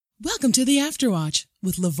Welcome to the Afterwatch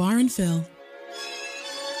with LeVar and Phil.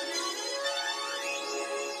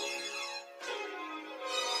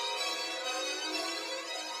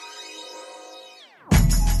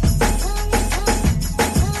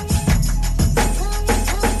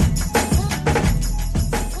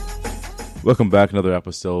 Welcome back, another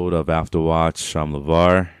episode of Afterwatch. I'm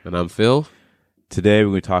LeVar. And I'm Phil. Today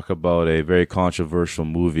we're going to talk about a very controversial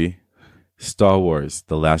movie, Star Wars: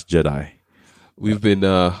 The Last Jedi. We've been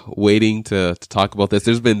waiting to talk about this.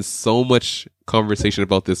 There's been so much conversation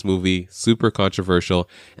about this movie, super controversial,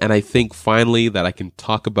 and I think finally that I can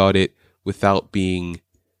talk about it without being,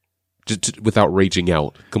 without raging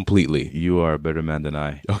out completely. You are a better man than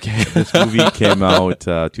I. Okay. This movie came out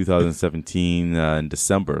 2017 in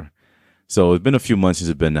December. So it's been a few months since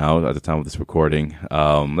it's been out at the time of this recording.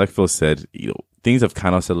 Like Phil said, things have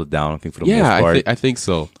kind of settled down, I think, for the most part. I think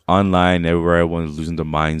so. Online, everywhere, everyone's losing their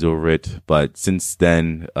minds over it. But since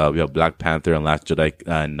then, we have Black Panther and Last Jedi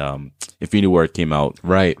and Infinity War came out.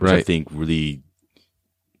 Right. I think really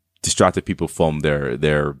distracted people from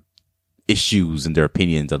their issues and their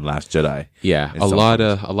opinions on Last Jedi. Yeah, a lot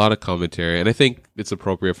of commentary. And I think it's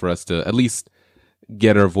appropriate for us to at least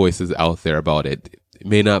get our voices out there about it. It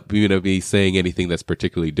may not be saying anything that's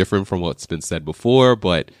particularly different from what's been said before,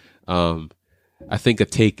 but I think a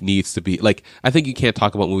take needs to be I think you can't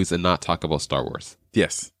talk about movies and not talk about Star Wars.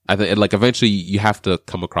 Yes. I think eventually you have to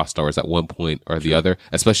come across Star Wars at one point or the other,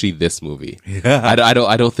 especially this movie. Yeah.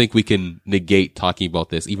 I don't think we can negate talking about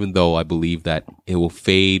this, even though I believe that it will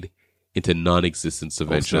fade into non-existence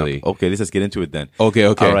eventually. Okay, let's just get into it then. Okay.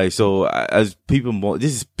 All right, so as people,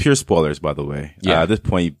 this is pure spoilers, by the way. Yeah. At this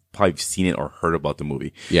point, you've probably seen it or heard about the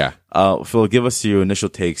movie. Yeah. Phil, give us your initial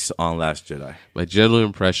takes on Last Jedi. My general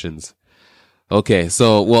impressions. Okay,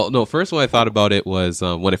 so, first what I thought about it was,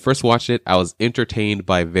 when I first watched it, I was entertained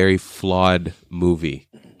by a very flawed movie.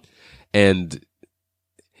 And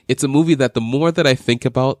it's a movie that the more that I think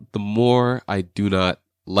about, the more I do not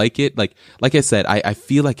like it. Like I said, I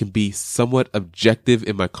feel I can be somewhat objective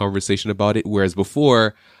in my conversation about it, whereas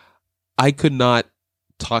before, I could not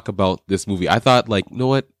talk about this movie. I thought, you know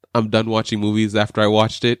what? I'm done watching movies after I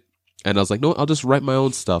watched it. And I was like, no, I'll just write my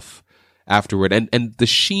own stuff afterward. And the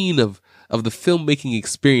sheen of the filmmaking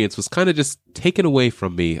experience was kind of just taken away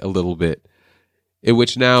from me a little bit, in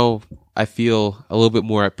which now I feel a little bit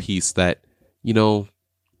more at peace that,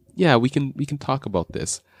 we can talk about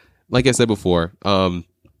this. Like I said before,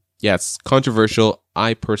 it's controversial.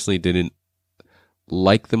 I personally didn't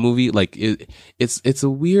like the movie. It's a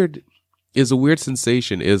weird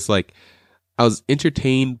sensation. It's like I was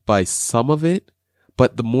entertained by some of it,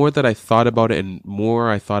 but the more that I thought about it and more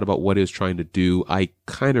I thought about what it was trying to do, I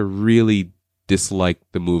kind of really disliked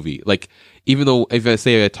the movie. Even though if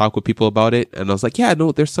I talk with people about it and I was like, yeah,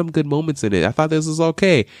 no, there's some good moments in it. I thought this was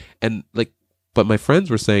okay. And but my friends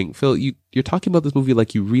were saying, Phil, you're talking about this movie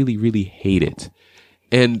like you really, really hate it.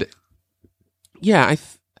 And yeah,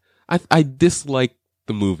 I dislike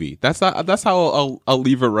the movie. That's how I'll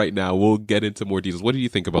leave it right now. We'll get into more details. What do you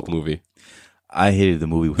think about the movie? I hated the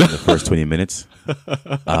movie within the first 20 minutes.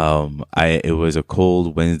 It was a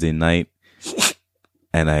cold Wednesday night,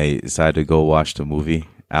 and I decided to go watch the movie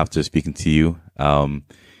after speaking to you. And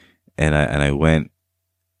I went,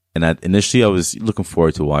 and initially I was looking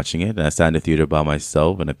forward to watching it, and I sat in the theater by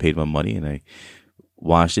myself, and I paid my money, and I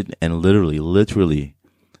watched it, and literally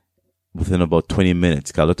within about 20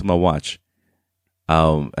 minutes, I looked at my watch.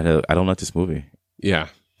 And I don't like this movie. Yeah.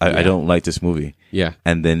 I don't like this movie. Yeah.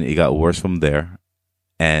 And then it got worse from there.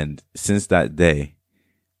 And since that day,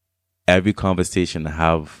 every conversation I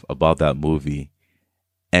have about that movie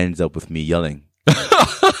ends up with me yelling.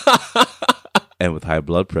 And with high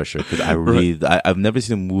blood pressure. Because I've never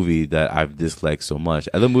seen a movie that I've disliked so much.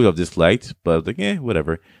 Other movies I've disliked, but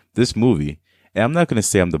whatever. This movie, and I'm not going to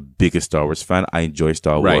say I'm the biggest Star Wars fan. I enjoy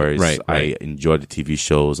Star Wars. Right. I enjoy the TV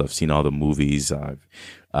shows. I've seen all the movies.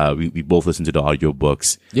 We both listen to the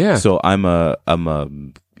audiobooks. Yeah. So I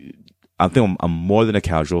think I'm more than a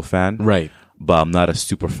casual fan. Right. But I'm not a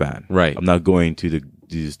super fan. Right. I'm not going to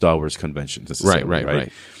the Star Wars conventions necessarily. Right.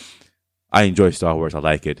 I enjoy Star Wars. I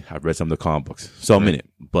like it. I've read some of the comic books. So I'm in it.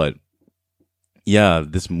 But yeah,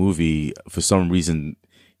 this movie, for some reason,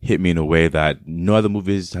 hit me in a way that no other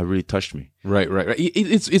movies have really touched me. Right.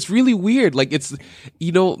 It's really weird. It's,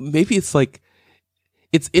 maybe it's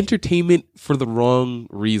it's entertainment for the wrong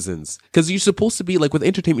reasons. Because you're supposed to be, with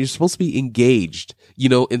entertainment, you're supposed to be engaged,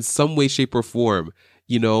 in some way, shape, or form.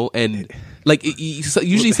 And they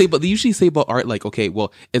usually say about art, okay,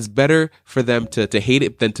 well, it's better for them to hate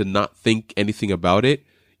it than to not think anything about it,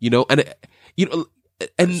 and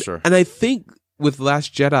sure. And I think with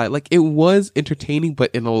Last Jedi, like it was entertaining,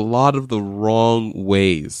 but in a lot of the wrong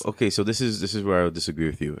ways. Okay, so this is where I would disagree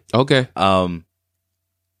with you. Okay.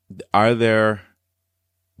 Are there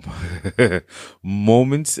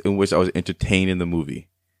moments in which I was entertained in the movie?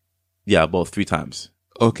 Yeah, about 3 times.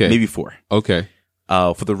 Okay. Maybe 4. Okay.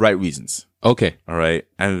 For the right reasons. Okay. All right.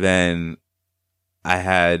 And then I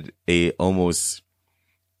had a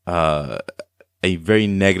very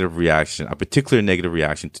negative reaction, a particular negative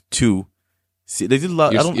reaction to 2. See, they did a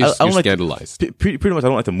lot. I don't You're like scandalized. pretty much. I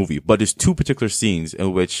don't like the movie, but there's 2 particular scenes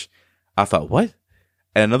in which I thought, what?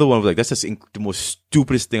 And another one was like, that's just the most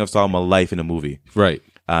stupidest thing I've saw in my life in a movie. Right.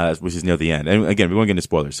 Which is near the end. And again, we won't get into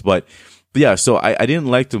spoilers, but yeah, so I didn't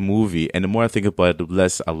like the movie, and the more I think about it, the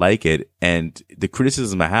less I like it. And the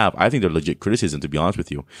criticism I have, I think they're legit criticism, to be honest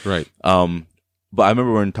with you. Right. But I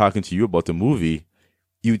remember when talking to you about the movie,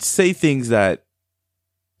 you'd say things that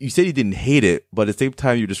you said you didn't hate it, but at the same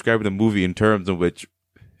time, you're describing the movie in terms in which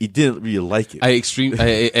you didn't really like it.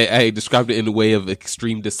 I described it in a way of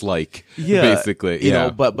extreme dislike. Yeah, basically. You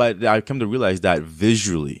know, but I come to realize that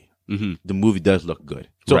visually, the movie does look good.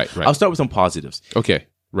 So right. I'll start with some positives. Okay.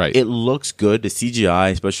 Right. It looks good. The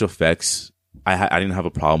CGI, special effects, I didn't have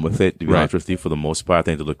a problem with it, to be honest with you, for the most part. I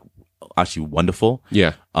think they look actually wonderful.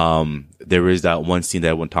 Yeah. There is that one scene that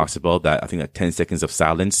everyone talks about, that I think that 10 seconds of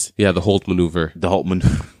silence. Yeah, the Holt maneuver.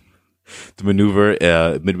 The maneuver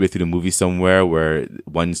midway through the movie somewhere where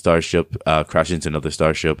one starship crashes into another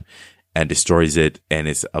starship and destroys it, and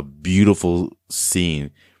it's a beautiful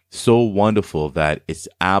scene. So wonderful that it's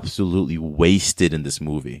absolutely wasted in this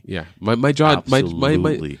movie. Yeah, my jaw my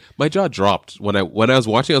jaw dropped when I was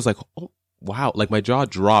watching. I was like, oh wow, like my jaw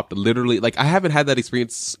dropped literally. Like I haven't had that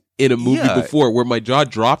experience in a movie before where my jaw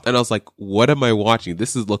dropped and I was like, what am I watching?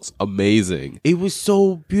 Looks amazing. It was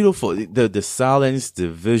so beautiful. The silence, the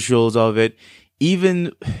visuals of it,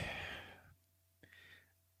 even.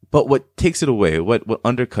 But what takes it away, what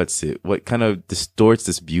undercuts it, what kind of distorts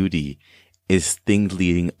this beauty is things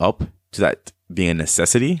leading up to that being a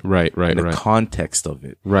necessity. Right. The context of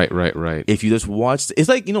it. Right. If you just watch, it's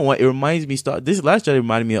like, you know what, it reminds me, this Last Jedi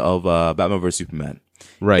reminded me of Batman vs. Superman.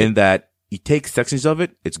 Right. In that you take sections of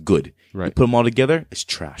it, it's good. Right. You put them all together, it's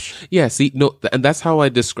trash. Yeah, see, no, and that's how I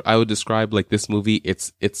would describe like this movie.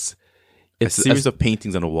 It's a series of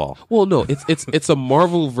paintings on a wall. Well, no, it's a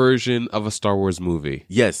Marvel version of a Star Wars movie.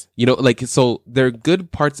 Yes. You know, like, so there are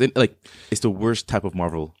good parts in, like, it's the worst type of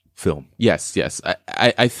Marvel film. Yes.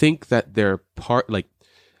 I think that like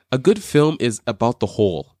a good film is about the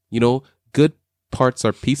whole, you know, good parts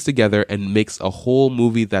are pieced together and makes a whole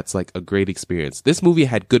movie that's like a great experience. This movie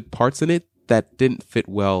had good parts in it that didn't fit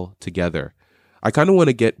well together. I kind of want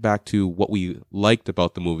to get back to what we liked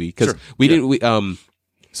about the movie because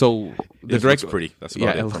so the director pretty. That's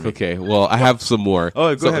about it for me. Okay. Well, I have some more.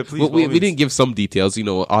 Oh, go ahead, please. We didn't give some details. You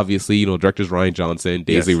know, obviously, you know, directors Rian Johnson,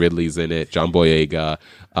 Daisy Ridley's in it, John Boyega.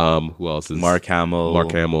 Who else is Mark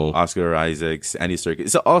Hamill, Oscar Isaacs, Andy Serkis.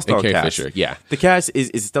 It's an all-star cast. Fisher. Yeah, the cast is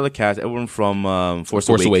a stellar cast. Everyone from Force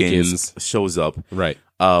Awakens shows up. Right.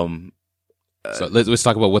 So let's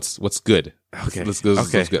talk about what's good. Okay. Let's go.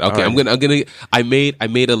 Okay. Right. I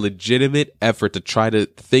made a legitimate effort to try to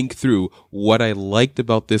think through what I liked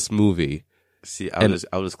about this movie. See, I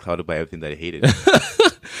was clouded by everything that I hated.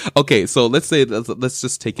 Okay, so let's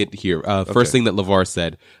just take it here. First thing that LeVar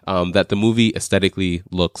said, that the movie aesthetically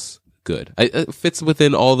looks good. It fits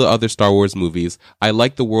within all the other Star Wars movies. I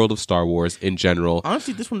like the world of Star Wars in general.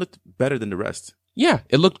 Honestly, this one looked better than the rest. Yeah,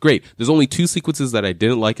 it looked great. There's only 2 sequences that I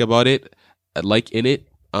didn't like about it. Like in it,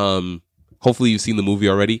 hopefully you've seen the movie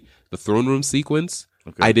already. The throne room sequence,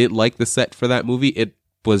 I didn't like the set for that movie. It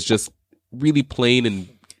was just really plain and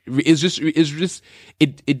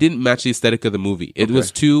it didn't match the aesthetic of the movie. It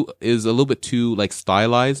was a little bit too like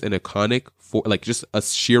stylized and iconic for like just a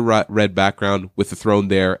sheer red background with the throne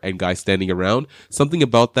there and guys standing around. Something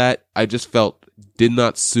about that I just felt did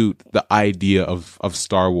not suit the idea of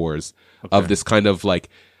Star Wars, of this kind of like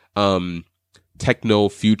techno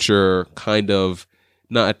future kind of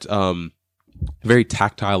not very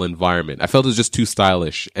tactile environment. I felt it was just too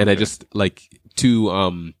stylish and I just like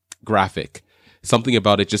too graphic. Something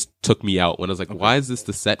about it just took me out when I was like, why is this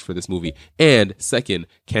the set for this movie? And second,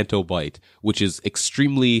 Canto Bight, which is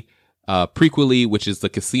extremely prequely, which is the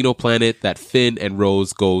casino planet that Finn and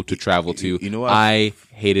Rose go to travel to. You know what? I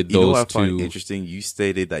hated those you know what I two. find interesting? You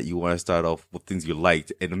stated that you want to start off with things you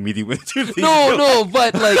liked and immediately went to things No,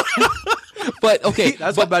 but like... But okay,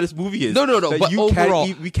 that's what about this movie is. No. But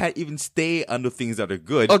overall, we can't even stay under things that are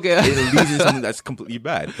good. Okay, and it leads into something that's completely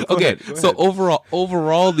bad. Go ahead.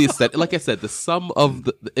 Overall, the set, like I said, the sum of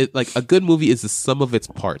like a good movie is the sum of its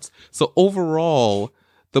parts. So overall,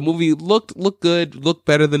 The movie looked good, looked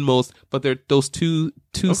better than most, but there are those two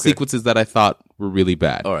sequences that I thought were really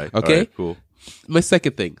bad. All right. Okay. All right, cool. My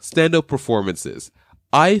second thing, stand-up performances.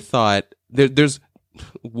 I thought there's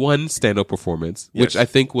one stand-up performance, which I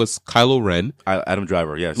think was Kylo Ren. Adam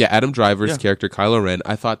Driver, yes. Yeah, Adam Driver's character, Kylo Ren.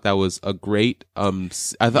 I thought that was a great, I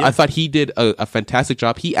thought he did a fantastic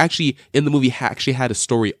job. He actually, in the movie, actually had a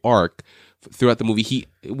story arc throughout the movie. He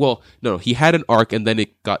had an arc and then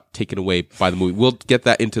it got taken away by the movie. We'll get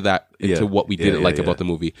into what we didn't like about the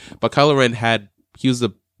movie. But Kylo Ren he was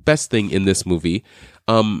the best thing in this movie.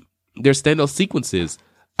 Their standout sequences.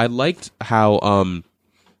 I liked how,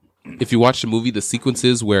 if you watch the movie, the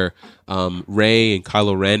sequences where Rey and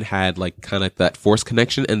Kylo Ren had like kind of that Force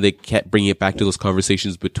connection, and they kept bringing it back to those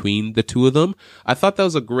conversations between the two of them. I thought that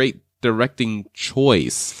was a great directing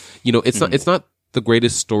choice. You know, it's not the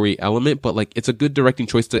greatest story element, but like it's a good directing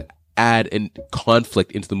choice to add and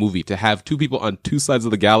conflict into the movie, to have two people on two sides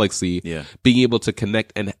of the galaxy being able to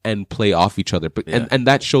connect and play off each other. But and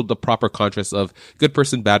that showed the proper contrast of good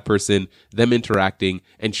person, bad person, them interacting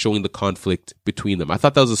and showing the conflict between them. I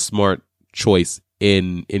thought that was a smart choice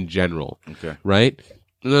in general. Okay. Right?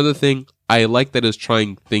 Another thing, I like that is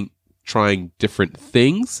trying different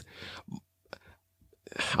things.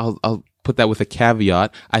 I'll put that with a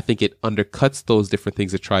caveat. I think it undercuts those different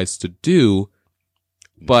things it tries to do,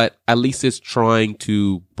 but at least it's trying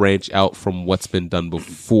to branch out from what's been done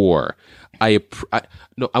before. I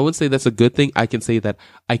wouldn't say that's a good thing. I can say that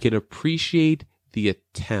I can appreciate the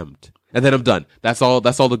attempt. And then I'm done. That's all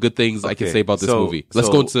the good things I can say about this movie. Let's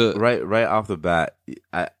go into right off the bat.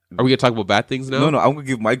 Are we gonna talk about bad things now? No, I'm gonna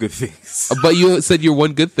give my good things. But you said your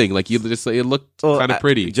one good thing. Like you just it looked kind of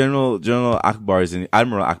pretty. Admiral Akbar is in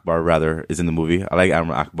the movie. I like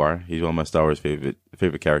Admiral Akbar. He's one of my Star Wars favorite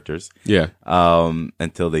characters. Yeah.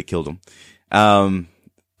 Until they killed him. And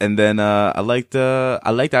then I liked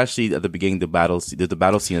actually at the beginning the battle scene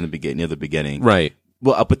in the beginning, near the beginning. Right.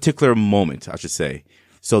 Well, a particular moment, I should say.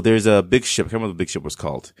 So there's a big ship. I can't remember what the big ship was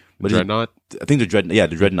called. But Dreadnought? I think the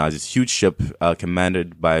Dreadnought is this huge ship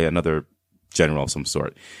commanded by another general of some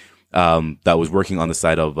sort that was working on the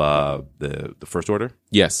side of the First Order.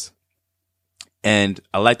 Yes. And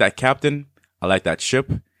I like that captain. I like that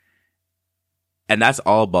ship. And that's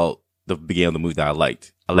all about the beginning of the movie that I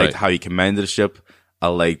liked. I liked how he commanded the ship. I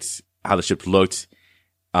liked how the ship looked.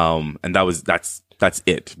 And that's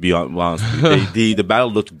it. Beyond honest, the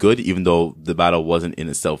battle looked good, even though the battle wasn't in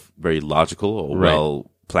itself very logical or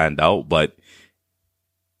well planned out, but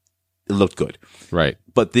it looked good. Right.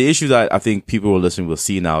 But the issue that I think people who are listening will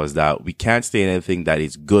see now is that we can't stay in anything that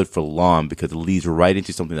is good for long because it leads right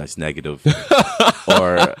into something that's negative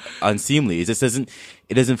or unseemly. It just doesn't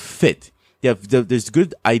fit. Yeah, there's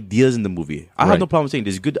good ideas in the movie. I have no problem saying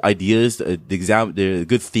there's good ideas, there are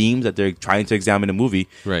good themes that they're trying to examine in the movie.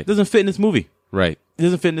 Right. It doesn't fit in this movie. Right. It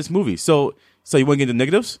doesn't fit in this movie. So you want to get into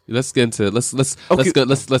negatives? Let's get into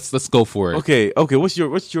let's go for it. Okay. What's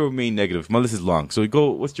your main negative? My list is long. So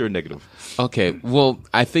what's your negative? Okay. Well,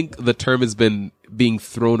 I think the term has been being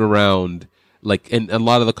thrown around like in a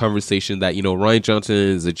lot of the conversation that, you know, Rian Johnson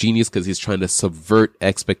is a genius because he's trying to subvert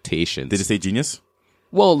expectations. Did it say genius?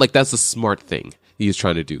 Well, like that's a smart thing he's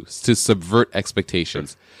trying to do, to subvert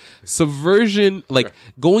expectations. Subversion, like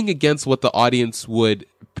going against what the audience would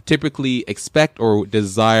typically expect or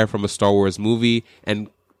desire from a Star Wars movie. And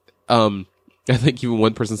I think even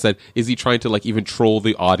one person said, is he trying to like even troll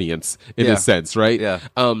the audience in a sense, right? Yeah.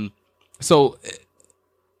 So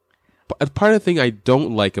part of the thing I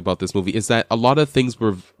don't like about this movie is that a lot of things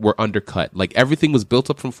were undercut. Like everything was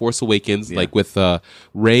built up from Force Awakens, like with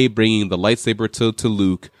Rey bringing the lightsaber to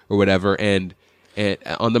Luke or whatever, and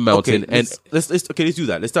on the mountain. Okay, let's do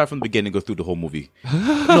that. Let's start from the beginning and go through the whole movie.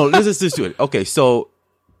 No, let's just do it. Okay, so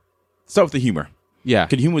start with the humor. Yeah.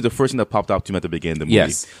 Because humor was the first thing that popped up to him at the beginning of the movie.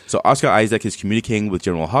 Yes. So Oscar Isaac is communicating with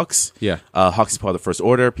General Hux. Yeah. Hux is part of the First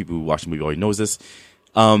Order. People who watch the movie already knows this.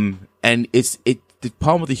 And the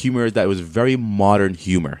problem with the humor is that it was very modern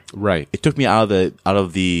humor. Right. It took me out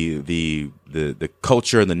of the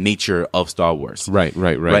culture and the nature of Star Wars. Right.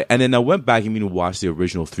 And then I went back and watched the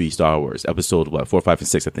original 3 Star Wars, episode 4, 5, and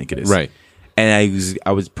 6, I think it is. Right. And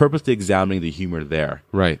I was purposely examining the humor there.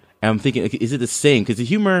 Right. And I'm thinking, okay, is it the same? Because the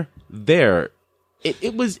humor there,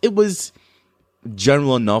 it was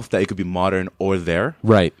general enough that it could be modern or there.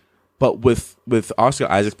 Right. But with Oscar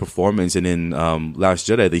Isaac's performance and in Last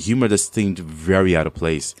Jedi, the humor just seemed very out of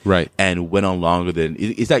place. Right. And went on longer than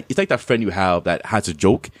it's like that friend you have that has a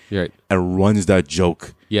joke and runs that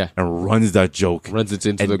joke. Yeah. And runs that joke. Runs it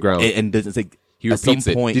into the ground. And doesn't say he repeats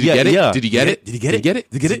it. Point, Did he get it? Yeah. Did he get it? Did he get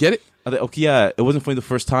it? Did he get it? I was like, okay, yeah, it wasn't funny the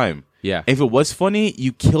first time. Yeah. If it was funny,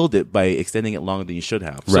 you killed it by extending it longer than you should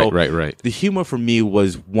have. Right. The humor for me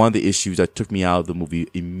was one of the issues that took me out of the movie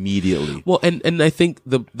immediately. Well, and I think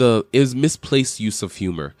the is misplaced use of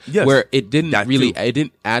humor, Yes, where it didn't that really too. it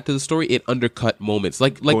didn't add to the story. It undercut moments.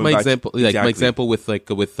 Like Going my back- example, my exactly. example with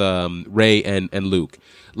Rey and Luke.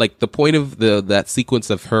 Like the point of that sequence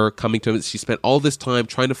of her coming to him, she spent all this time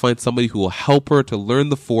trying to find somebody who will help her to learn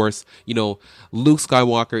the Force. You know, Luke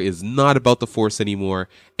Skywalker is not about the Force anymore,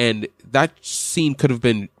 and that scene could have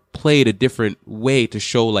been played a different way to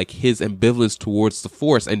show like his ambivalence towards the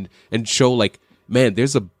Force and show like, man,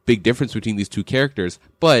 there's a big difference between these two characters.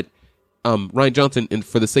 But Ryan Johnson, and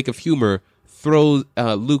for the sake of humor, throws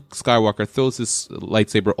Luke Skywalker throws his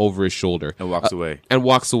lightsaber over his shoulder And walks away. and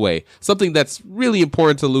walks away. Something that's really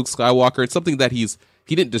important to Luke Skywalker. It's something that he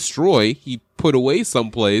didn't destroy. He put away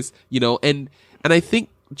someplace, you know. And I think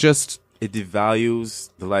just It devalues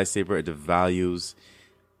the lightsaber. It devalues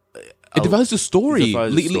it devalues the story. It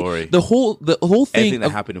devalues the story. The whole thing. everything that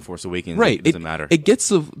of- happened in Force Awakens. Right. It doesn't matter. It gets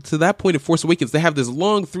to that point in Force Awakens. They have this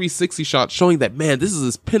long 360 shot showing that, man, this is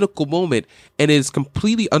this pinnacle moment, and it is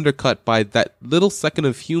completely undercut by that little second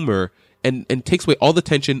of humor, and takes away all the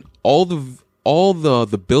tension, all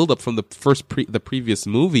the build up from the the previous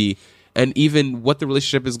movie, and even what the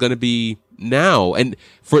relationship is going to be now, and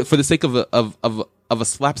for the sake of a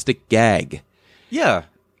slapstick gag. Yeah,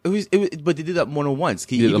 it was, but they did that more than once.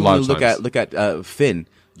 Did a Even lot when of you times. look at Finn,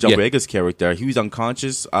 John Yeah. Boyega's character. He was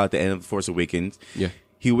unconscious at the end of Force Awakens. Yeah.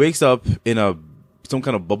 He wakes up in some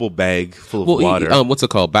kind of bubble bag full of Well, water. what's it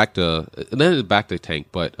called? Back to tank,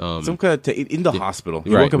 but some kind of in the hospital. He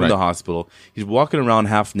Right, woke up in the right. hospital. He's walking around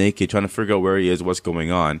half naked, trying to figure out where he is, what's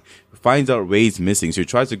going on. Finds out Rey's missing, so he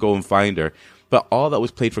tries to go and find her. But all that was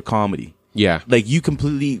played for comedy. yeah, Like you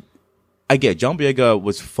completely, I get John Boyega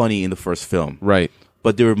was funny in the first film, right.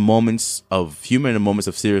 but there were moments of humor and moments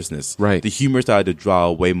of seriousness. Right. The humor started to draw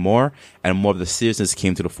away more, and more of the seriousness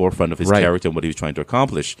came to the forefront of his Right. character and what he was trying to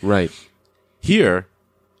accomplish. Right. Here,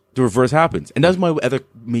 the reverse happens. And that's my other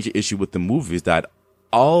major issue with the movie is that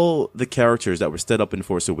all the characters that were set up in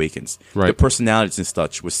Force Awakens, Right. the personalities and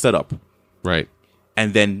such, were set up. Right.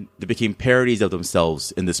 And then they became parodies of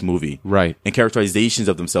themselves in this movie. Right. And characterizations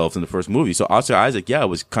of themselves in the first movie. So Oscar Isaac,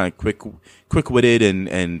 was kind of quick-witted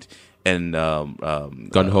and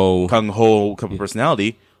Gung-ho. gung-ho kind of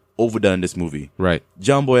personality, overdone in this movie. Right.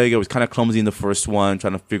 John Boyega was kind of clumsy in the first one,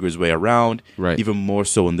 trying to figure his way around. Right. Even more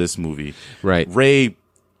so in this movie. Right. Rey,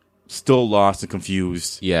 still lost and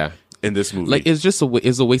confused Yeah. in this movie. Like it's just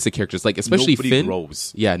it's a waste of characters. Like especially Nobody Finn.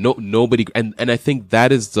 grows. Yeah, nobody, and I think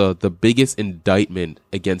that is the biggest indictment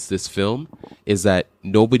against this film is that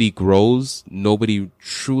nobody grows, nobody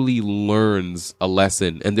truly learns a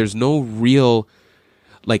lesson, and there's no real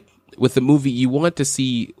like. With the movie, you want to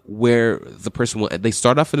see where the person will. They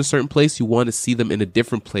start off in a certain place. You want to see them in a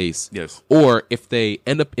different place. Yes. Or if they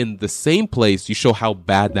end up in the same place, you show how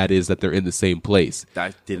bad that is that they're in the same place.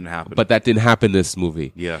 That didn't happen. But that didn't happen in this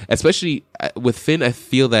movie. Yeah. Especially with Finn, I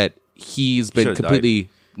feel that he's been should've completely.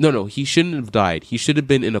 No, he shouldn't have died. He should have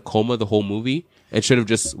been in a coma the whole movie and should have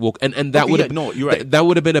just woke. And that Okay, would yeah, have no, you're right. that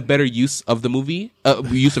would have been a better use of the movie,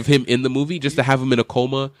 use of him in the movie, just to have him in a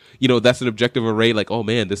coma. You know, that's an objective array. Like, oh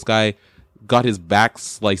man, this guy got his back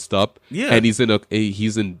sliced up, Yeah. and he's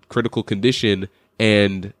in critical condition.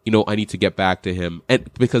 And I need to get back to him, and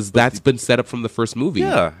because that's been set up from the first movie.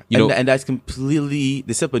 yeah. you know, And that's completely...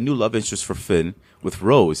 They set up a new love interest for Finn with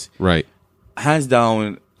Rose. right, Hands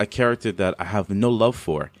down, a character that I have no love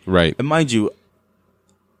for. right, And mind you,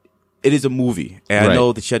 it is a movie. And Right. I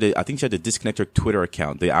know that I think she had to disconnect her Twitter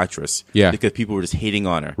account, the actress. Yeah. Because people were just hating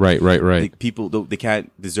on her. right. Like, people, they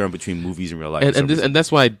can't discern between movies and real life. And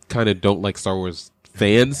that's why I kind of don't like Star Wars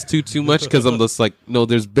fans too much, because I'm just like, no,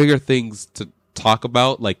 there's bigger things to talk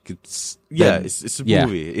about. Like it's it's a yeah,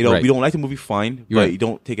 movie. right. We don't like the movie, fine, You're but right. you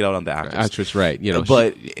don't take it out on the actress. actress, right?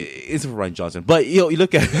 But it's for Ryan Johnson. But you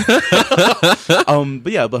look at,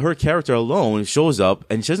 but her character alone shows up,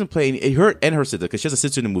 and she doesn't play her and her sister, because she has a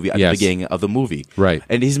sister in the movie at Yes. the beginning of the movie, Right.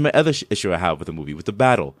 And this is my other issue I have with the movie, with the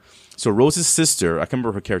battle. So Rose's sister, I can't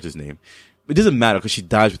remember her character's name. It doesn't matter because she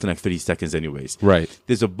dies within like 30 seconds, anyways. Right.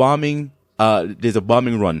 There's a bombing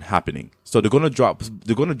run happening. So they're gonna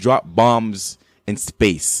drop bombs in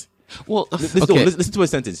space. well, Listen, okay. listen to a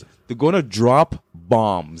sentence. They're going to drop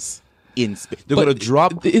bombs in space. They're But going to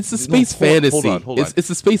drop. it's a space fantasy. It's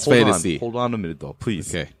a space fantasy. Hold on a minute, though,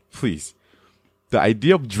 please. Okay. Please. The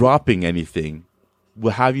idea of dropping anything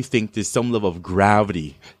will have you think there's some level of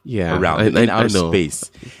gravity Yeah, around I- it in I outer know. space,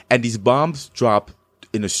 and these bombs drop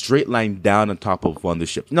in a straight line down on top of one of the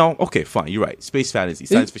ships. No, okay, fine, you're right. Space fantasy,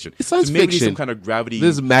 science fiction. It's science so maybe fiction. Some kind of gravity.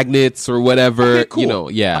 There's magnets or whatever. Okay, cool. You know,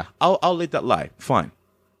 yeah. I'll let that lie. Fine.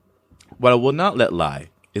 What I will not let lie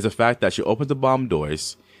is the fact that she opens the bomb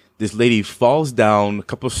doors. This lady falls down a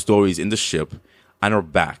couple of stories in the ship on her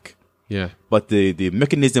back. Yeah. But the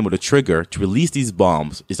mechanism or the trigger to release these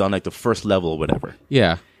bombs is on like the first level or whatever.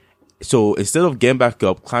 Yeah. So instead of getting back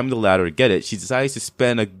up, climbing the ladder to get it, she decides to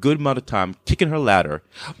spend a good amount of time kicking her ladder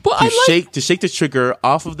to shake the trigger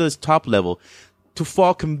off of this top level to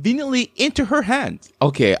fall conveniently into her hand.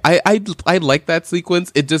 Okay, I like that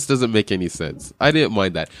sequence. It just doesn't make any sense. I didn't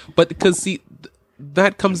mind that. But because see,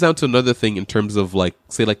 that comes down to another thing in terms of like,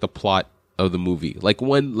 say, like the plot of the movie. Like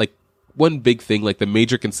one big thing, like the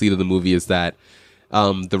major conceit of the movie is that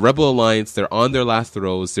the Rebel Alliance, they're on their last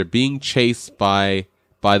throws. They're being chased by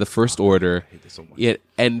the First Order. I hate this so much. Yeah,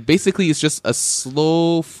 and basically it's just a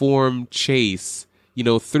slow form chase, you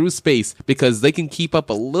know, through space because they can keep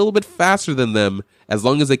up a little bit faster than them as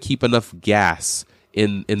long as they keep enough gas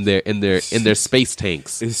in their space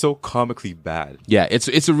tanks. It's so comically bad. Yeah,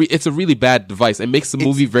 it's a really bad device. It makes the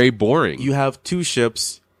movie very boring. You have two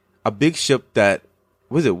ships, a big ship that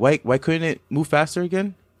why couldn't it move faster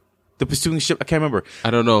again? The pursuing ship, I can't remember. I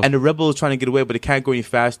don't know. And the rebel is trying to get away, but it can't go any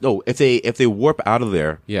fast. No, if they warp out of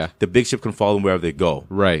there, yeah, the big ship can follow them wherever they go.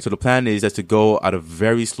 Right. So the plan is to go at a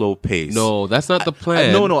very slow pace. No, that's not the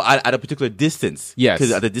plan. No, at a particular distance. Yes.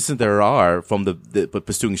 Because at the distance there are from the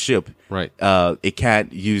pursuing ship, right? It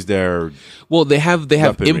can't use their. Well, they have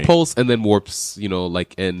weaponry. impulse and then warps, you know,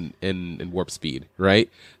 like in warp speed, right?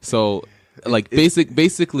 So, like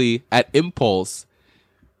basically at impulse,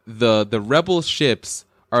 the rebel ships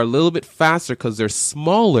are a little bit faster because they're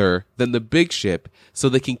smaller than the big ship, so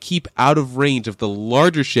they can keep out of range of the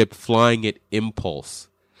larger ship flying at impulse.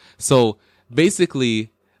 So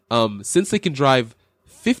basically, since they can drive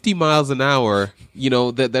 50 miles an hour, you know,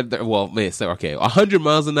 100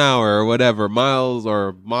 miles an hour or whatever, miles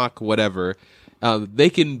or Mach, whatever, they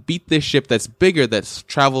can beat this ship that's bigger that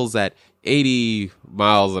travels at 80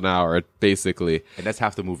 miles an hour, basically. And that's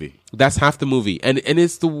half the movie. That's half the movie. And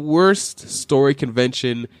it's the worst story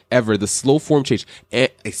convention ever. The slow form change.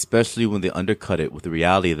 Especially when they undercut it with the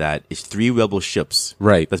reality that it's 3 rebel ships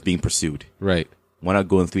right. that's being pursued. Right. Why not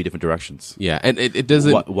go in 3 different directions? Yeah, and it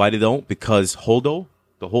doesn't... Why they don't? Because Holdo,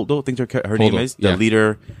 I think her name is, the yeah.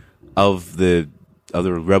 leader of the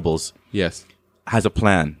other rebels, yes, has a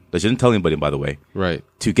plan that she didn't tell anybody, by the way, right,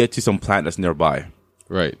 to get to some planet that's nearby.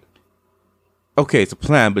 Right. Okay, it's a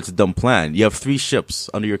plan, but it's a dumb plan. You have 3 ships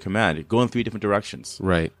under your command. Go in 3 different directions.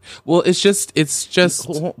 Right. Well, it's just.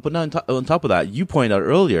 But now on top of that, you pointed out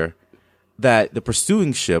earlier that the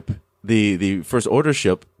pursuing ship, the First Order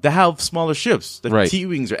ship, they have smaller ships, like right.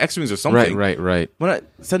 T-wings or X-wings or something. Right. Why not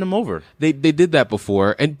send them over? They did that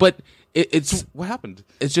before, but it's so what happened?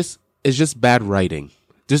 It's just bad writing.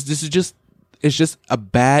 It's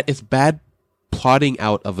bad plotting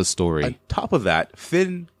out of a story. On top of that,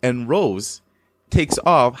 Finn and Rose takes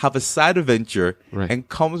off, have a side adventure, right. and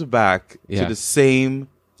comes back yeah. to the same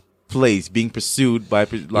place, being pursued by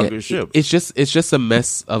a longer ship. It's just a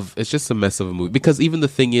mess of a movie. Because even the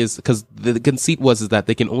thing is, because the conceit is that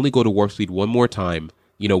they can only go to warp speed one more time,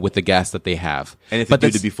 you know, with the gas that they have, and if they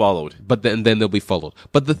do, to be followed. But then they'll be followed.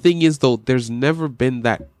 But the thing is, though, there's never been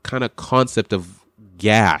that kind of concept of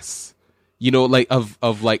gas. You know, like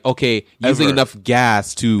of like, okay, using enough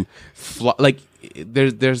gas to fly. Like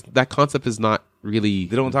there's that concept is not really.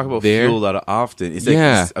 They don't talk about there. fuel that often. It's like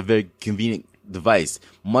it's a very convenient device,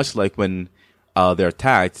 much like when they're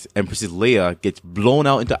attacked and Princess Leia gets blown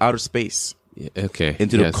out into outer space. Yeah, okay,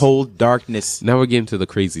 into the cold darkness. Now we're getting to the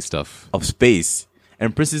crazy stuff of space.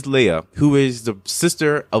 And Princess Leia, who is the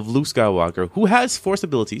sister of Luke Skywalker, who has Force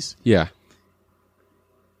abilities. Yeah.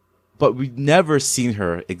 But we've never seen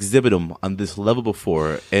her exhibit them on this level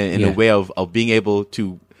before in a way of being able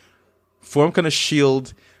to form kind of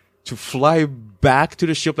shield, to fly back to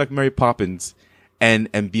the ship like Mary Poppins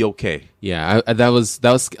and be okay. Yeah, that was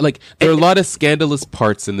like, there are a lot of scandalous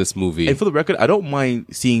parts in this movie. And for the record, I don't mind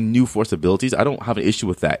seeing new Force abilities. I don't have an issue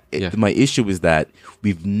with that. My issue is that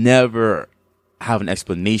we've never have an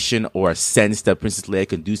explanation or a sense that Princess Leia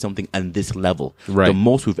can do something on this level. Right. The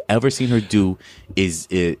most we've ever seen her do is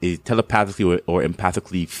telepathically or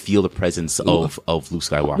empathically feel the presence of Luke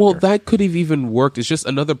Skywalker. Well, that could have even worked. It's just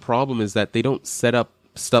another problem is that they don't set up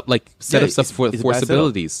stuff for Force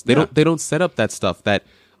abilities. They don't set up that stuff that,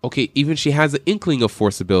 okay, even she has an inkling of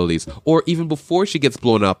Force abilities, or even before she gets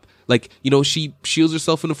blown up, like, you know, she shields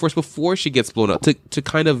herself in the Force before she gets blown up to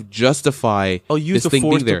kind of justify use this the thing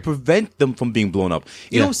Force being there. to prevent them from being blown up.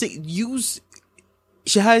 You know,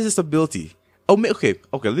 she has this ability. Okay.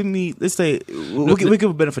 Let's say we'll give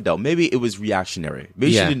a benefit of doubt. Maybe it was reactionary.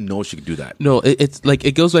 Maybe she didn't know she could do that. No, it's like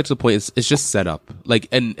it goes back to the point. It's just set up. Like,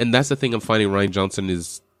 and that's the thing I'm finding. Ryan Johnson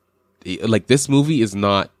is like, this movie is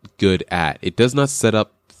not good at. It does not set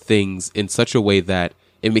up things in such a way that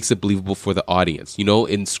it makes it believable for the audience. You know,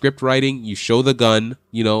 in script writing, you show the gun,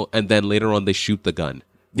 you know, and then later on they shoot the gun,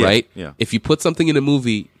 right? Yeah. If you put something in a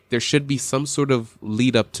movie, there should be some sort of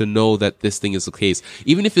lead up to know that this thing is the case.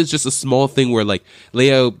 Even if it's just a small thing where like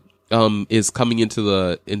Leia is coming into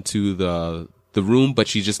the room, but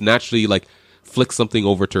she just naturally like flicks something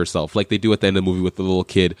over to herself, like they do at the end of the movie with the little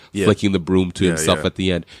kid flicking the broom to himself at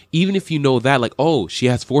the end. Even if you know that, like, oh, she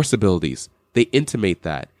has force abilities, they intimate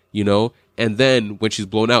that, you know? And then when she's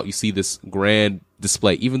blown out, you see this grand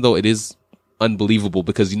display, even though it is unbelievable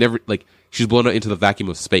because you never, like, she's blown out into the vacuum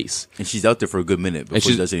of space. And she's out there for a good minute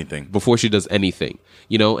before she does anything. Before she does anything,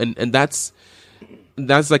 you know? And that's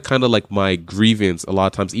like kind of like my grievance a lot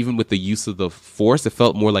of times, even with the use of the force. It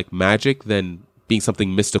felt more like magic than being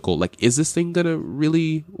something mystical. Like, is this thing gonna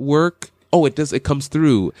really work? Oh, it does. It comes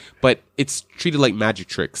through, but it's treated like magic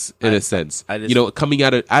tricks in a sense. You know, coming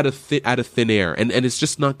out of thin air, and it's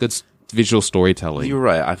just not good visual storytelling. You're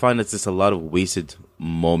right. I find it's just a lot of wasted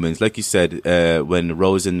moments. Like you said, when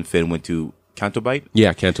Rose and Finn went to Cantobite.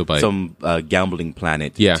 Yeah, Cantobite. Some gambling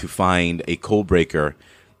planet to find a code breaker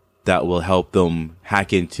that will help them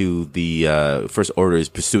hack into the First Order's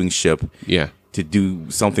pursuing ship. Yeah. To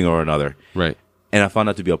do something or another. Right. And I found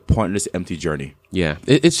that to be a pointless, empty journey. Yeah.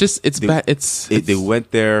 It's bad. They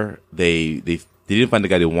went there. They didn't find the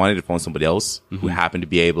guy they wanted. They found somebody else who happened to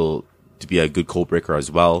be able to be a good code breaker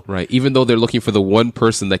as well. Right. Even though they're looking for the one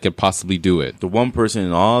person that can possibly do it. The one person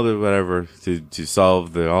in all the whatever to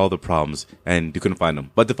solve all the problems, and they couldn't find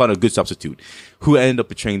them. But they found a good substitute who ended up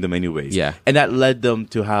betraying them anyways. Yeah. And that led them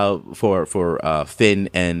to have for Finn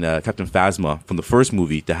and Captain Phasma from the first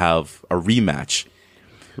movie to have a rematch.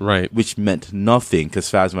 Right. Which meant nothing because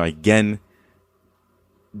Phasma again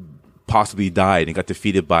possibly died and got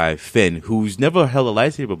defeated by Finn, who's never held a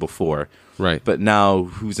lightsaber before. Right. But now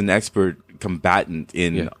who's an expert combatant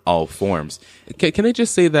in all forms. Can I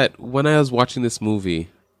just say that when I was watching this movie,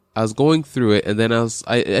 I was going through it, and then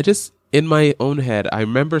I just, in my own head, I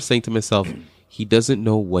remember saying to myself, he doesn't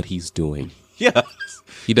know what he's doing. Yeah.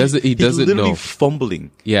 He doesn't he's literally know.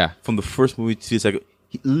 Fumbling. Yeah. From the first movie to the second.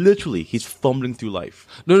 He's fumbling through life.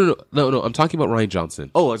 No. I'm talking about Ryan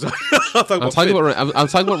Johnson. Oh, I'm talking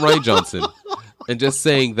about Ryan Johnson, and just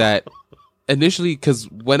saying that initially,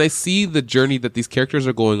 because when I see the journey that these characters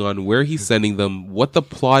are going on, where he's sending them, what the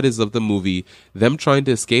plot is of the movie, them trying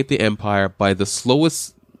to escape the Empire by the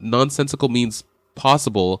slowest nonsensical means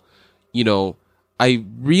possible, you know, I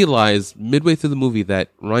realize midway through the movie that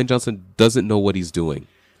Ryan Johnson doesn't know what he's doing.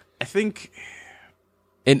 I think.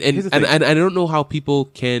 And I don't know how people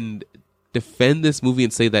can defend this movie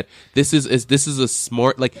and say that this is a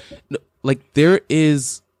smart, like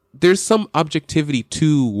there's some objectivity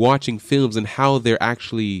to watching films and how they're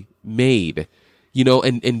actually made, you know,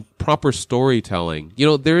 and proper storytelling. You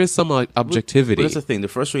know, there is some objectivity. But that's the thing. The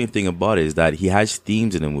frustrating thing about it is that he has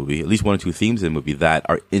themes in the movie, at least one or two themes in the movie that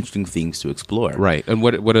are interesting themes to explore. Right. And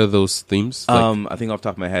what are those themes? I think off the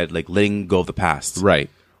top of my head, like letting go of the past. Right.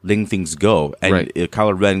 Letting things go. And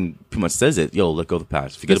Kylo Ren pretty much says it. Yo, let go of the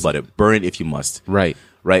past. Forget about it. Burn it if you must. Right.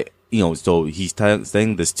 Right. You know, so he's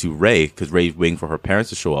saying this to Rey because Rey's waiting for her parents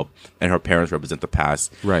to show up, and her parents represent the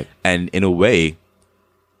past. Right. And in a way,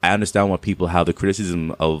 I understand why people have the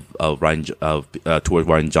criticism of towards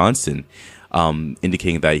Ryan Johnson,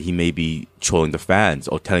 indicating that he may be trolling the fans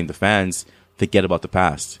or telling the fans, forget about the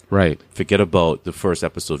past. Right. Forget about the first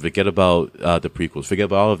episode. Forget about the prequels. Forget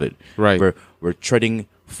about all of it. Right. We're treading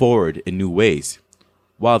forward in new ways,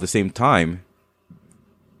 while at the same time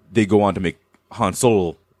they go on to make Han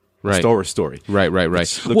Solo a Star Wars story. Right.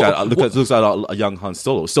 Look at a young Han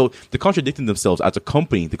Solo. So they're contradicting themselves as a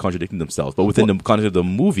company. They're contradicting themselves, but within the context of the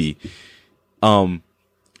movie, again,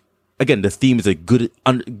 the theme is a good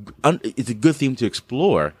it's a good theme to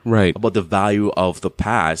explore. Right. About the value of the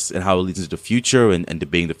past and how it leads into the future and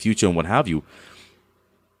debating the future and what have you.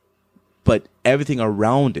 But everything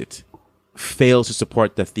around it fails to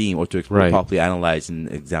support that theme or to properly analyze and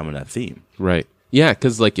examine that theme. Right. Yeah,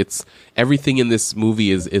 because like it's everything in this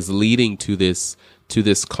movie is leading to this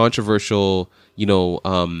controversial, you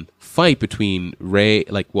know, fight between Rey,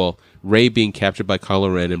 Rey being captured by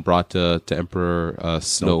Kylo Ren and brought to Emperor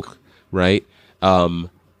Snoke, right?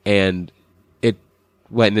 And it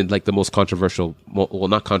went in like the most controversial, well,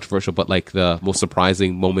 not controversial, but like the most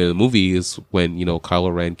surprising moment of the movie is when, you know,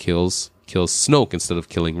 Kylo Ren kills Snoke instead of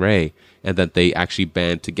killing Rey, and that they actually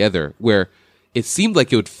band together. Where it seemed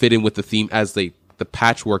like it would fit in with the theme as the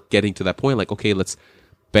patchwork getting to that point. Like, okay, let's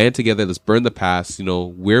band together, let's burn the past. You know,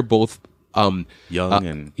 we're both young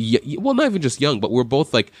and well, not even just young, but we're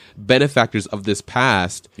both like benefactors of this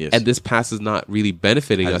past, and this past is not really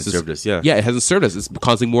benefiting us. Served us, yeah, it hasn't served us. It's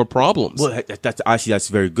causing more problems. Well, that's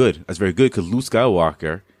very good. That's very good because Luke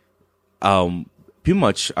Skywalker, pretty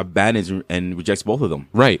much abandons and rejects both of them.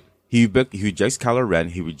 Right. He rejects Kylo Ren.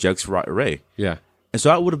 He rejects Rey. Yeah. And so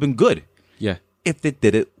that would have been good. Yeah. If they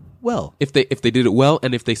did it well. If they did it well,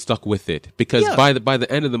 and if they stuck with it, because by the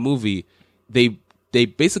end of the movie, they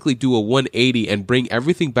basically do a 180 and bring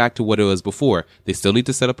everything back to what it was before. They still need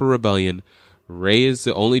to set up a rebellion. Rey is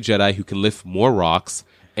the only Jedi who can lift more rocks,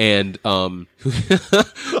 and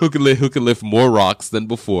who can lift more rocks than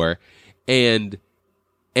before, and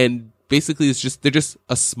basically they're just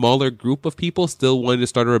a smaller group of people still wanting to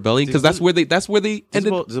start a rebellion, because that's where they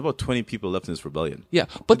ended. There's about 20 people left in this rebellion. Yeah,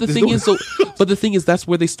 but the thing is that's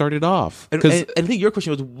where they started off. And I think your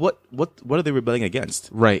question was what are they rebelling against?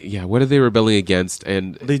 Right. Yeah. What are they rebelling against?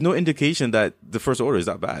 And there's no indication that the First Order is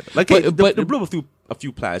that bad. Like, they blew through a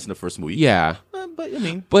few plans in the first movie. Yeah. But I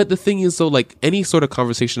mean, but the thing is, though, like any sort of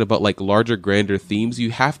conversation about like larger, grander themes,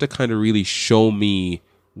 you have to kind of really show me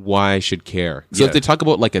why I should care. So if they talk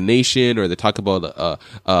about like a nation, or they talk about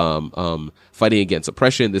fighting against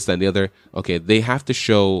oppression, this, that, and the other, okay, they have to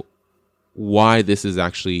show why this is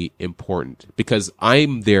actually important, because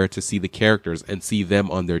I'm there to see the characters and see them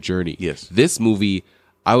on their journey. Yes. This movie,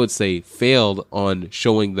 I would say, failed on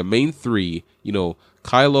showing the main three, you know,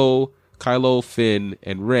 Kylo, Finn,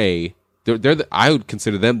 and Rey. I would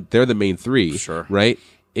consider them, they're the main three. Sure. Right?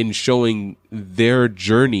 In showing their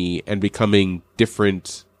journey and becoming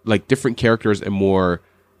different characters and more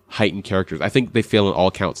heightened characters. I think they fail on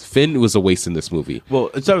all counts. Finn was a waste in this movie. Well,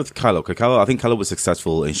 it's not with Kylo. I think Kylo was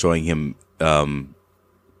successful in showing him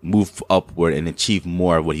move upward and achieve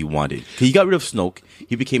more of what he wanted. He got rid of Snoke.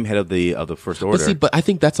 He became head of the First Order. But I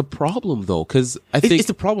think that's a problem, though, because I think it's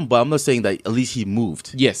a problem. But I'm not saying that. At least he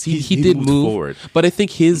moved. Yes, he did move forward. But I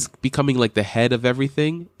think his becoming like the head of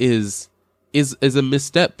everything is a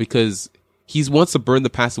misstep, because he wants to burn the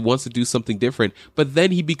past, wants to do something different, but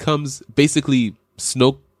then he becomes basically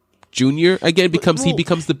Snoke Jr. again. He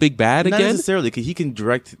becomes the big bad not again. Not necessarily, because he can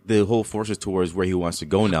direct the whole forces towards where he wants to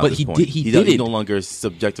go now. But at this he point. did. He no longer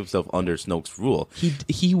subject himself under Snoke's rule.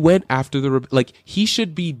 He went after he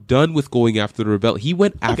should be done with going after the rebellion. He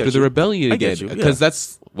went after the rebellion again, because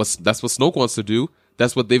that's what Snoke wants to do.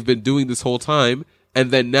 That's what they've been doing this whole time. And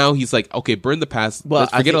then now he's like, okay, burn the past.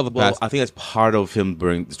 Let's forget all the past. I think that's part of him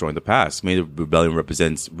destroying the past. Maybe the rebellion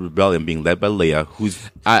represents rebellion being led by Leia, who's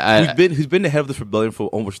been the head of this rebellion for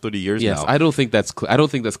almost 30 years now. Yes, I don't think that's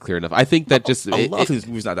clear enough. I think that a lot of this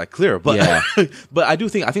movie's not that clear, but but I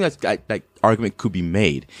think that argument could be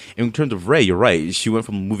made. In terms of Rey, you're right. She went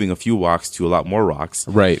from moving a few rocks to a lot more rocks.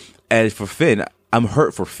 Right. And for Finn, I'm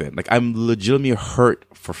hurt for Finn. Like, I'm legitimately hurt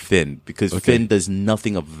for Finn, because Finn does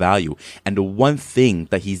nothing of value. And the one thing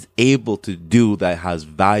that he's able to do that has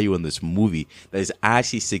value in this movie, that is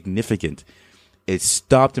actually significant, is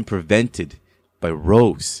stopped and prevented by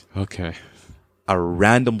Rose. Okay. A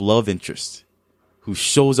random love interest who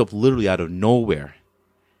shows up literally out of nowhere.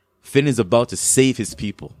 Finn is about to save his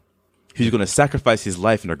people. He's going to sacrifice his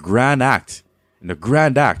life in a grand act. And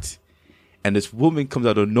this woman comes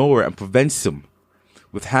out of nowhere and prevents him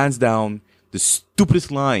with, hands down, the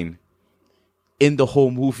stupidest line in the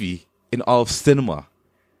whole movie, in all of cinema.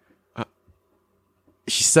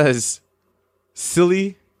 She says,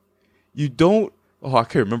 "Silly, you don't." Oh, I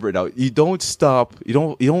can't remember it now. You don't stop. You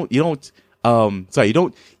don't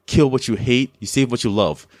kill what you hate. You save what you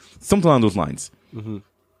love. Something along those lines. Mm-hmm.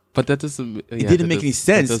 But that doesn't. It didn't make any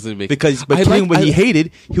sense, because by killing what he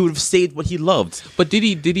hated, he would have saved what he loved. But did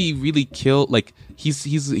he really kill? Like,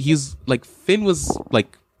 he's like, Finn was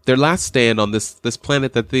like their last stand on this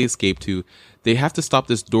planet that they escaped to. They have to stop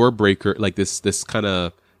this door breaker, like this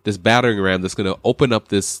battering ram that's going to open up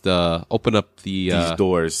these doors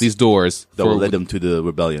that will lead them to the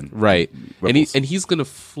rebellion. Right. Rebels. And he's going to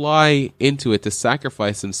fly into it to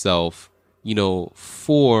sacrifice himself,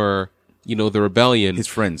 for the rebellion, his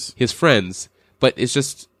friends. But it's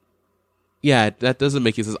just, that doesn't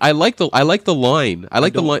make any sense. I like the line. I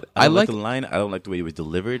like the line. I like the line. I don't like the way it was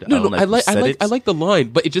delivered. I like the line,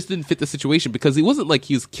 but it just didn't fit the situation, because it wasn't like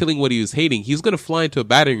he was killing what he was hating. He's going to fly into a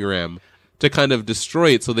battering ram to kind of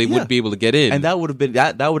destroy it, so they wouldn't be able to get in. And that would have been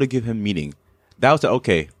that would have given him meaning. That was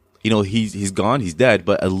okay. He's gone. He's dead.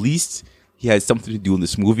 But at least he had something to do in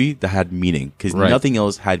this movie that had meaning, because nothing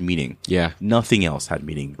else had meaning. Yeah, nothing else had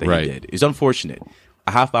meaning that he did. It's unfortunate.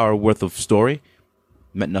 A half hour worth of story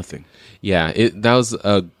meant nothing. Yeah, that was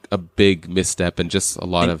a a big misstep and just a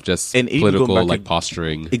lot of just and even political going back like to-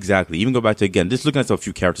 posturing. Exactly. Even go back to, again, just looking at a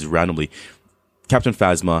few characters randomly. Captain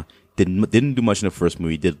Phasma didn't do much in the first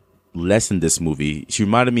movie. Did less in this movie. She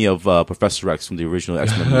reminded me of Professor X from the original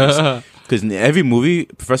X-Men movies. Because in every movie,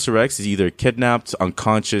 Professor X is either kidnapped,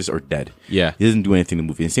 unconscious, or dead. Yeah. He doesn't do anything in the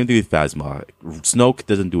movie. And same thing with Phasma. Snoke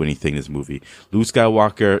doesn't do anything in this movie. Luke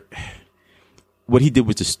Skywalker, what he did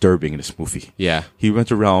was disturbing in this movie. Yeah. He went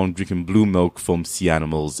around drinking blue milk from sea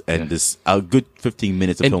animals, and this a good 15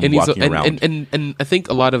 minutes of him he's- walking around. And I think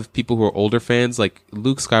a lot of people who are older fans, like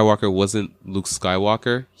Luke Skywalker wasn't Luke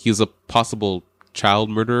Skywalker. He was a possible child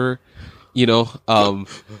murderer, because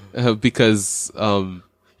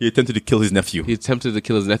he attempted to kill his nephew. he attempted to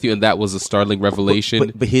kill his nephew, and that was a startling revelation.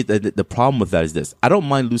 But the problem with that is this. I don't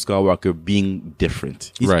mind Luke Skywalker being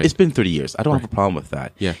different. Right. It's been 30 years. I don't have a problem with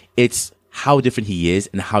that. Yeah. It's how different he is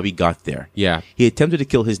and how he got there. Yeah. He attempted to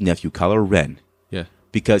kill his nephew, Kylo Ren, Yeah.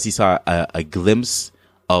 because he saw a glimpse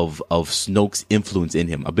of Snoke's influence in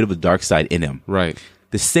him, a bit of a dark side in him. Right.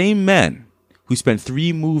 The same man who spent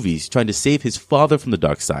 3 movies trying to save his father from the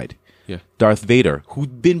dark side, Yeah. Darth Vader,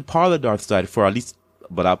 who'd been part of the dark side for at least,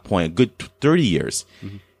 by that point, a good 30 years,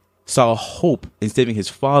 saw hope in saving his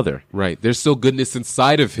father. Right. There's still goodness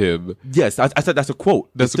inside of him. Yes, I said that's a quote.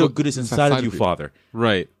 That's There's a still quote. goodness inside of you, father.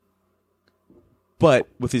 Right. But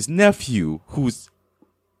with his nephew, who's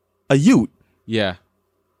a youth, Yeah.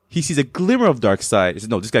 he sees a glimmer of dark side. He says,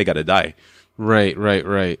 no, this guy got to die. Right.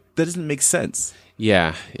 That doesn't make sense.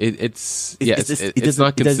 Yeah. It's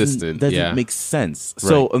not It consistent. doesn't yeah. make sense.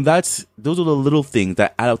 So, and those are the little things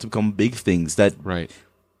that add up to become big things that Right.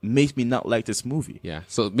 makes me not like this movie. Yeah.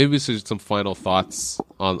 So maybe it's just some final thoughts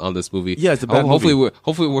on this movie. Yeah, it's a bad hopefully movie.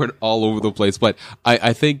 hopefully we weren't all over the place, but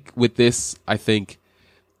I think with this,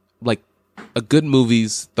 like a good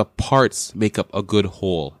movies, the parts make up a good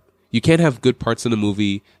whole. You can't have good parts in a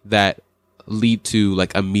movie that lead to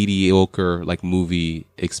like a mediocre like movie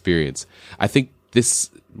experience. I think this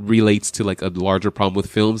relates to like a larger problem with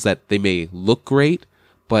films that they may look great,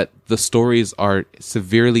 but the stories are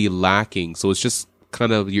severely lacking. So it's just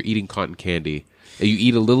kind of, you're eating cotton candy. You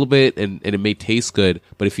eat a little bit and it may taste good,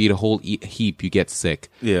 but if you eat a whole heap, you get sick.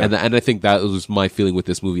 Yeah. And I think that was my feeling with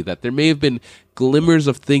this movie, that there may have been glimmers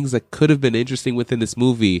of things that could have been interesting within this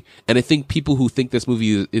movie. And I think people who think this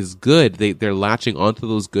movie is good, they're latching onto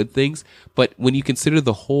those good things. But when you consider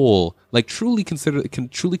the whole, like truly consider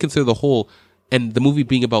the whole, and the movie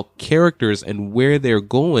being about characters and where they're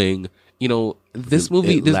going, this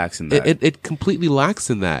movie lacks in that. It completely lacks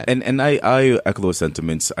in that. And I echo those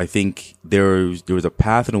sentiments. I think there was a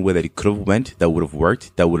path in a way that it could have went that would have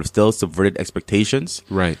worked, that would have still subverted expectations.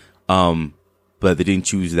 Right. But they didn't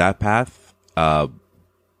choose that path. I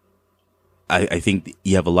think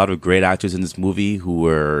you have a lot of great actors in this movie who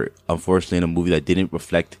were unfortunately in a movie that didn't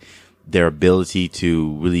reflect their ability to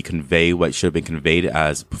really convey what should have been conveyed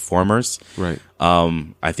as performers. Right.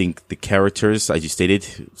 I think the characters, as you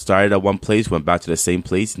stated, started at one place, went back to the same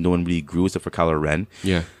place. No one really grew except for Kylo Ren.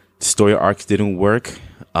 Yeah. The story arcs didn't work.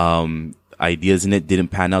 Ideas in it didn't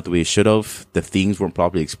pan out the way it should have. The themes weren't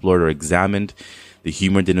properly explored or examined. The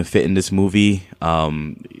humor didn't fit in this movie.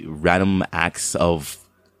 Random acts of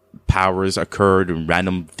powers occurred and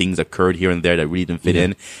random things occurred here and there that really didn't fit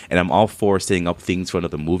in. And I'm all for setting up things for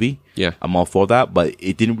another movie. Yeah. I'm all for that, but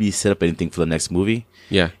it didn't really set up anything for the next movie.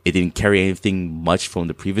 Yeah. It didn't carry anything much from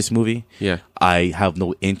the previous movie. Yeah. I have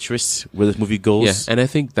no interest where this movie goes. Yeah, and I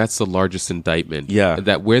think that's the largest indictment. Yeah.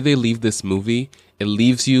 That where they leave this movie, it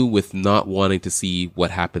leaves you with not wanting to see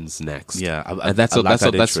what happens next. Yeah, and that's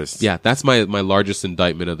interest. that's my largest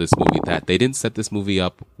indictment of this movie, that they didn't set this movie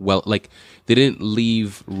up well. Like, they didn't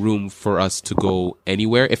leave room for us to go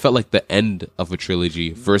anywhere. It felt like the end of a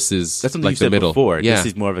trilogy versus That's something like you the said middle. before. Yeah. This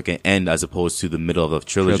is more of like an end as opposed to the middle of the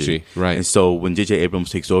trilogy. Right. And so when J.J.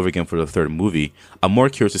 Abrams takes over again for the third movie, I'm more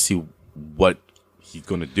curious to see what he's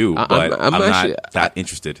going to do, but I'm actually not that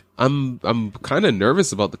interested. I'm kind of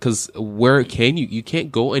nervous about because where can you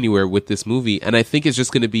can't go anywhere with this movie, and I think it's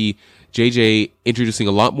just going to be JJ introducing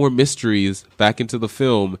a lot more mysteries back into the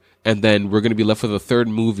film, and then we're going to be left with a third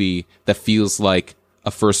movie that feels like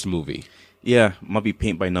a first movie. Yeah, might be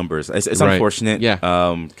paint by numbers. It's Right. unfortunate. Yeah.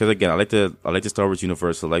 Because again, I like the Star Wars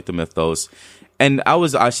universe. I like the mythos, and I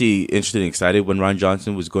was actually interested and excited when when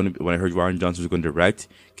I heard Ryan Johnson was going to direct.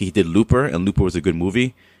 He did Looper, and Looper was a good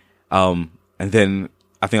movie. And then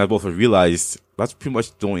I think I both realized that's pretty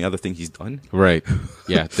much the only other thing he's done. Right.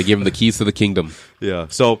 Yeah. They give him the keys to the kingdom. Yeah.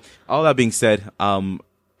 So all that being said,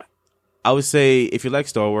 I would say if you like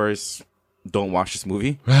Star Wars, don't watch this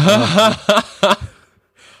movie.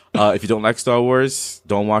 If you don't like Star Wars,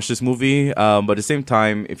 don't watch this movie. But at the same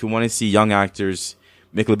time, if you want to see young actors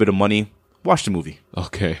make a little bit of money, watch the movie.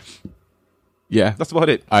 Okay. Yeah. That's about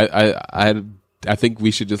it. I think we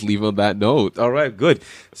should just leave on that note. All right, good.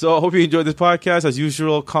 So I hope you enjoyed this podcast. As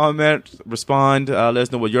usual, comment, respond, let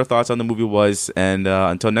us know what your thoughts on the movie was. And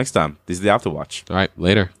until next time, this is the Afterwatch. All right,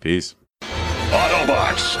 later. Peace.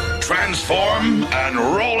 Autobots, transform and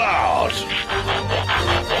roll